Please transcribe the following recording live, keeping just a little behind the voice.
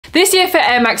This year for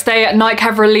Air Max Day, Nike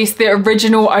have released the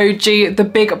original OG, the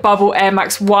Big Bubble Air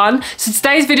Max 1. So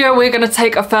today's video, we're going to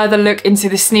take a further look into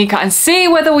the sneaker and see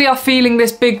whether we are feeling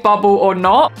this big bubble or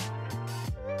not.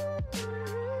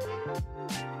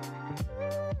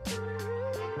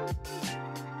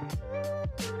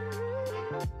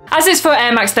 As it's for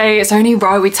Air Max Day, it's only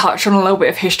right we touch on a little bit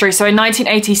of history. So in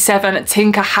 1987,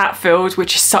 Tinker Hatfield,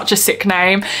 which is such a sick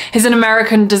name, he's an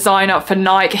American designer for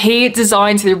Nike. He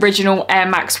designed the original Air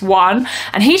Max 1,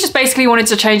 and he just basically wanted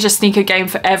to change the sneaker game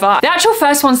forever. The actual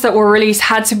first ones that were released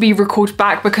had to be recalled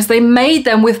back because they made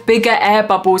them with bigger air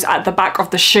bubbles at the back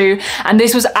of the shoe, and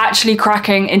this was actually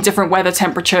cracking in different weather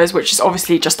temperatures, which is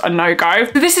obviously just a no-go.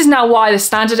 So this is now why the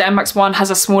standard Air Max 1 has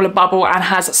a smaller bubble and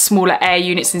has smaller air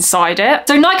units inside it.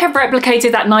 So Nike have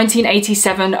replicated that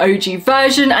 1987 OG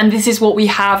version, and this is what we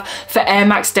have for Air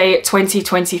Max Day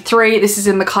 2023. This is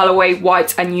in the colorway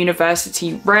white and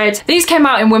university red. These came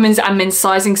out in women's and men's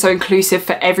sizing, so inclusive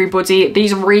for everybody.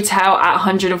 These retail at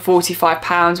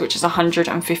 £145, which is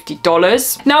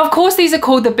 $150. Now, of course, these are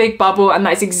called the Big Bubble, and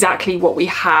that is exactly what we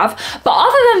have. But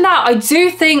other than that, I do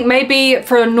think maybe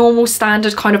for a normal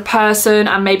standard kind of person,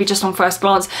 and maybe just on first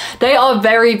glance, they are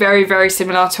very, very, very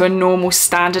similar to a normal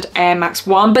standard Air Max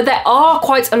 1, but there are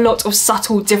quite a lot of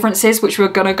subtle differences which we're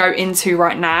gonna go into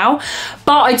right now.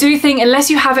 But I do think unless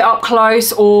you have it up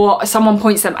close or someone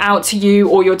points them out to you,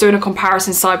 or you're doing a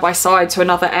comparison side by side to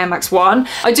another Air Max 1,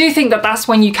 I do think that that's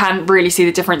when you can really see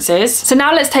the differences. So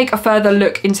now let's take a further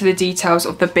look into the details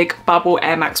of the Big Bubble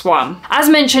Air Max 1. As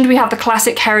mentioned, we have the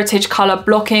classic heritage color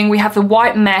blocking, we have the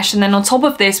white mesh, and then on top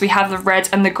of this we have the red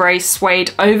and the grey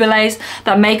suede overlays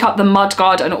that make up the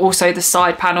mudguard and also the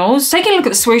side panels. Taking a look at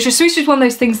the swoosh, the swoosh is one of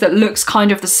those things that looks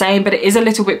kind of the same, but it is a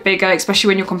little bit bigger, especially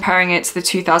when you're comparing it to the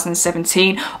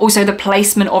 2017. Also, the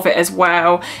placement of it as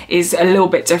well is a little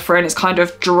bit different. It's kind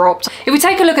of dropped. If we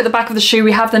take a look at the back of the shoe,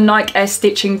 we have the Nike Air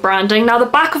Stitching branding. Now, the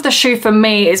back of the shoe for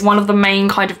me is one of the main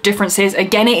kind of differences.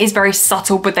 Again, it is very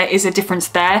subtle, but there is a difference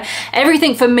there.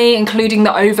 Everything for me, including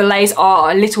the overlays, are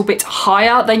a little bit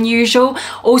higher than usual.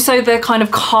 Also, the kind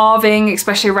of carving,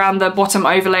 especially around the bottom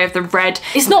overlay of the red,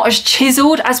 is not as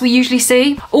chiseled as we usually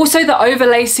see. Also, the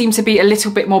overlays seem to be a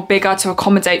little bit more bigger to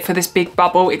accommodate for this big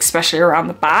bubble, especially around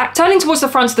the back. Turning towards the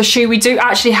front of the shoe, we do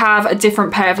actually have a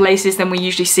different pair of laces than we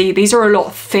usually see. These are a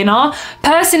lot thinner.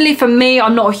 Personally, for me,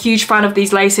 I'm not a huge fan of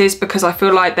these laces because I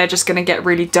feel like they're just going to get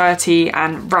really dirty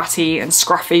and ratty and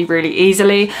scruffy really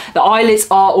easily. The eyelets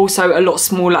are also a lot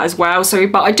smaller as well,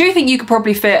 but I do think you could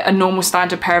probably fit a normal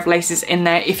standard pair of laces in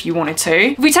there if you wanted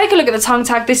to. If we take a look at the tongue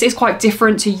tag, this is quite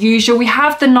different to usual. We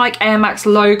have the Nike Air Max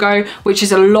logo, which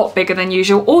is a lot bigger than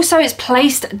usual. Also, it's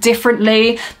placed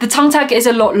differently. The tongue tag is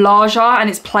a lot larger and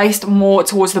it's placed more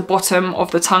towards the bottom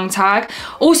of the tongue tag.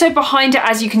 Also behind it,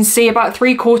 as you can see, about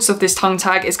 3/4 of this tongue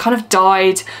tag is kind of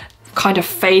dyed, kind of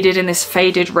faded in this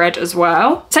faded red as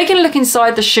well. Taking a look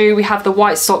inside the shoe, we have the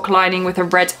white sock lining with a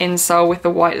red insole with the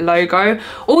white logo.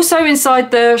 Also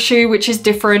inside the shoe, which is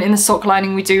different, in the sock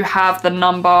lining we do have the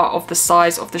number of the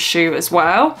size of the shoe as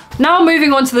well. Now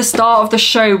moving on to the start of the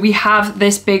show, we have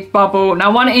this Big Bubble.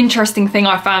 Now, one interesting thing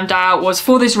I found out was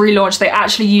for this relaunch they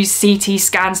actually used CT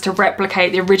scans to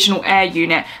replicate the original air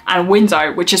unit and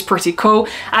window, which is pretty cool.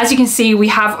 As you can see, we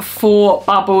have 4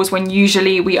 bubbles when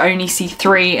usually we only see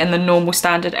 3 in the normal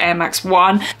standard Air Max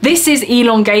 1. This is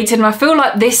elongated, and I feel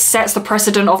like this sets the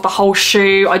precedent of the whole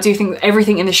shoe. I do think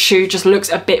everything in the shoe just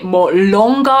looks a bit more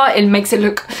longer. It makes it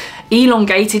look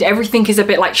elongated. Everything is a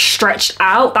bit like stretched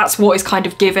out. That's what it's kind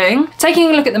of giving. Taking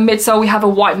a look at the midsole, we have a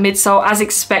white midsole. As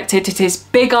expected, it is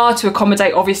bigger to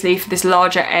accommodate obviously for this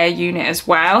larger air unit as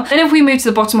well. Then if we move to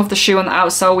the bottom of the shoe on the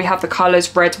outsole, we have the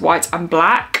colors red, white and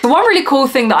black. The one really cool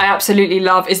thing that I absolutely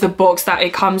love is the box that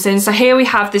it comes in. So here we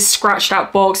have this scratched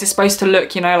out box. It's supposed to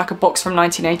look, you know, like a box from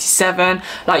 1987,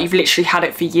 like you've literally had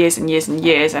it for years and years and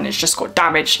years, and it's just got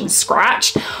damaged and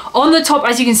scratched. On the top,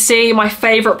 as you can see, my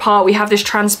favorite part, we have this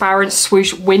transparent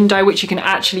swoosh window, which you can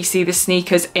actually see the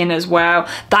sneakers in as well.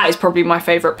 That is probably my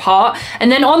favorite part.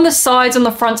 And then on the sides, on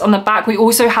the front, on the back, we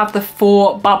also have the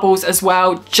 4 bubbles as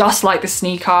well, just like the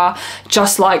sneaker,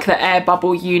 just like the air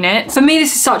bubble unit. For me,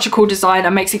 this is such a cool design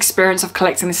and makes the experience of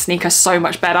collecting the sneaker so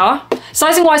much better.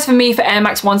 Sizing wise for me, for Air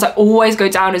Max 1s, I always go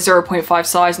down a 0.5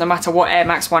 size no matter what Air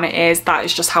Max 1 it is. That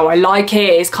is just how I like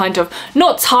it. It's kind of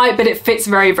not tight, but it fits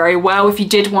very, very well. If you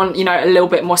did want, you know, a little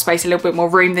bit more space, a little bit more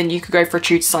room, then you could go for a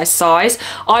true to size size.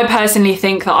 I personally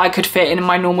think that I could fit in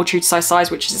my normal true to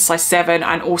size, which is a size 7,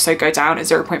 and also go down a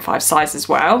 0.5 size as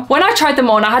well. When I tried them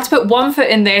on, I had to put one foot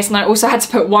in this and I also had to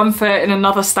put one foot in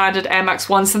another standard Air Max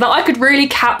 1 so that I could really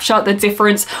capture the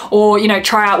difference, or, you know,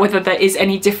 try out whether there is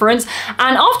any difference.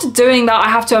 And after doing that, I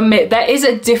have to admit there is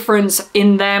a difference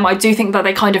in them. I do think that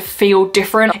they kind of feel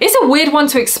different. It's a weird one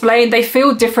to explain. They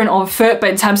feel different on foot, but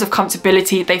in terms of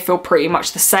comfortability, they feel pretty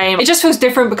much the same. It just feels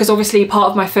different because obviously part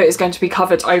of my foot is going to be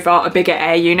covered over a bigger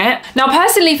air unit. Now,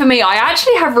 personally for me, I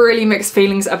actually have really mixed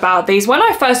feelings about these. When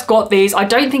I first got these, I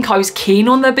don't think I was keen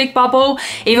on the big bubble.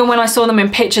 Even when I saw them in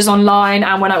pictures online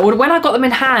and when I got them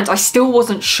in hand, I still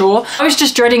wasn't sure. I was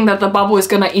just dreading that the bubble was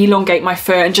going to elongate my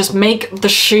foot and just make the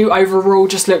shoe overall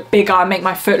just look bigger and make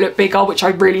my foot look bigger, which I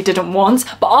really didn't want.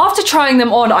 But after trying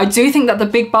them on, I do think that the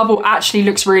big bubble actually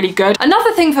looks really good.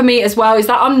 Another thing for me as well is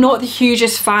that I'm not the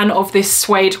hugest fan of this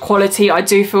suede quality. I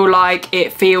do feel like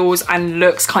it feels and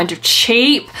looks kind of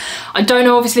cheap. I don't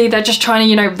know, obviously they're just trying to,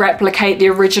 you know, replicate the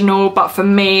original, but for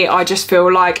me, I just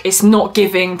feel like it's not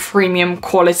giving premium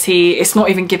quality. It's not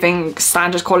even giving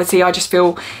standard quality. I just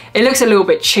feel it looks a little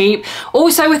bit cheap.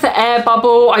 Also with the air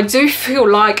bubble, I do feel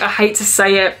like, I hate to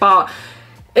say it, but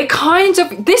it kind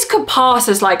of, this could pass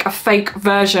as like a fake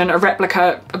version, a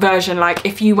replica version. Like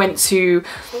if you went to,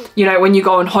 you know, when you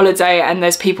go on holiday and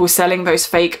there's people selling those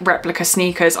fake replica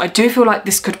sneakers, I do feel like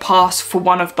this could pass for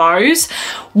one of those,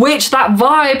 which that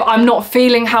vibe I'm not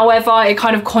feeling. However, it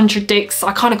kind of contradicts,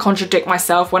 I kind of contradict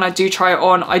myself when I do try it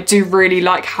on. I do really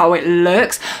like how it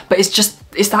looks, but it's just,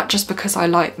 is that just because I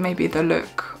like maybe the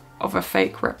look of a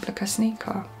fake replica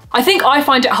sneaker? I think I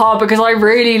find it hard because I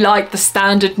really like the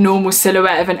standard normal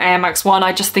silhouette of an Air Max 1.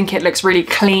 I just think it looks really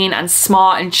clean and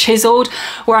smart and chiseled,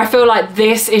 where I feel like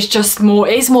this is just more,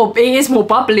 it is more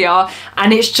bubblier,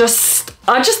 and it's just,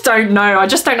 I just don't know. I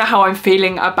just don't know how I'm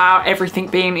feeling about everything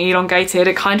being elongated.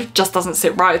 It kind of just doesn't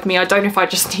sit right with me. I don't know if I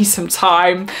just need some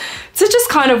time to just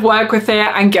kind of work with it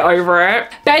and get over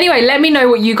it. But anyway, let me know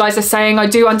what you guys are saying. I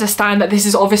do understand that this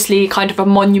is obviously kind of a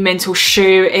monumental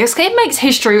shoe. It makes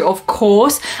history, of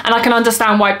course, and I can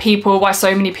understand why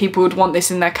so many people would want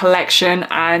this in their collection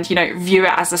and, you know, view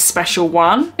it as a special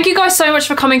one. Thank you guys so much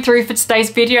for coming through for today's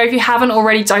video. If you haven't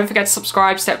already, don't forget to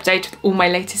subscribe to stay updated with all my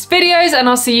latest videos, and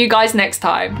I'll see you guys next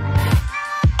time.